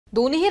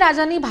दोन्ही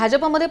राजांनी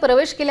भाजपमध्ये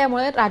प्रवेश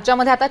केल्यामुळे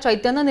राज्यामध्ये आता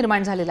चैतन्य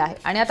निर्माण झालेला आहे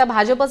आणि आता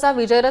भाजपचा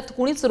विजयरथ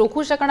कुणीच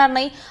रोखू शकणार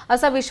नाही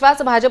असा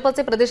विश्वास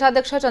भाजपचे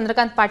प्रदेशाध्यक्ष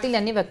चंद्रकांत पाटील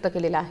यांनी व्यक्त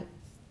केलेला आहे।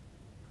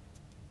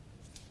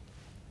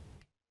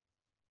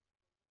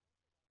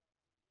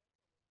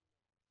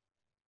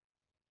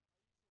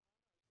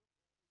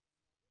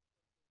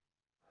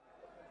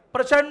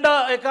 प्रचंड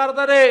एका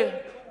अर्थाने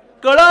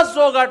कळस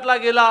जो गाठला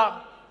गेला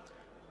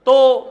तो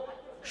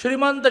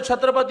श्रीमंत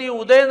छत्रपती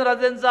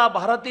उदयनराजेंचा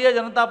भारतीय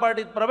जनता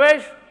पार्टीत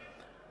प्रवेश,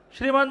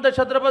 श्रीमंत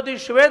छत्रपती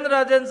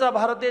शिवेंद्रराजेंचा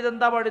भारतीय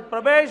जनता पार्टीत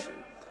प्रवेश।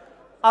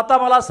 आता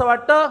मला असं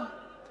वाटतं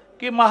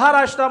की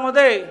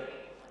महाराष्ट्रामध्ये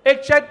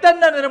एक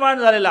चैतन्य निर्माण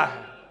झालेलं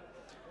आहे।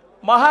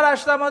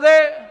 महाराष्ट्रामध्ये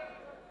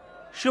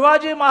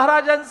शिवाजी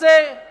महाराजांचे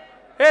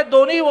हे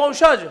दोन्ही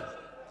वंशज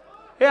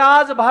हे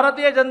आज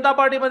भारतीय जनता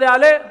पार्टीमध्ये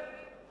आले।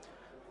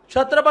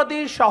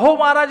 छत्रपती शाहू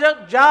महाराज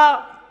ज्या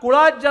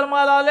कुळात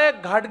जन्माला आले,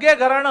 घाटगे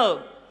घराणं,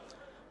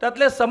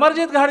 त्यातले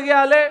समरजित घाटगे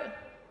आले।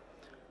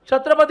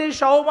 छत्रपती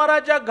शाहू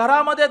महाराज ज्या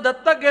घरामध्ये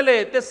दत्तक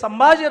गेले ते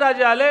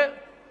संभाजीराजे आले।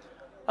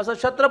 असं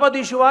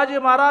छत्रपती शिवाजी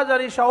महाराज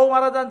आणि शाहू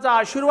महाराजांचा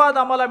आशीर्वाद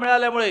आम्हाला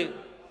मिळाल्यामुळे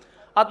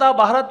आता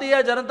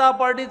भारतीय जनता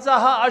पार्टीचा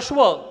हा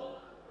अश्व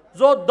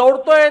जो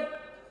दौडतोय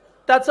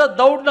त्याचं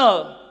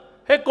दौडणं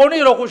हे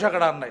कोणी रोखू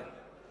शकणार नाही।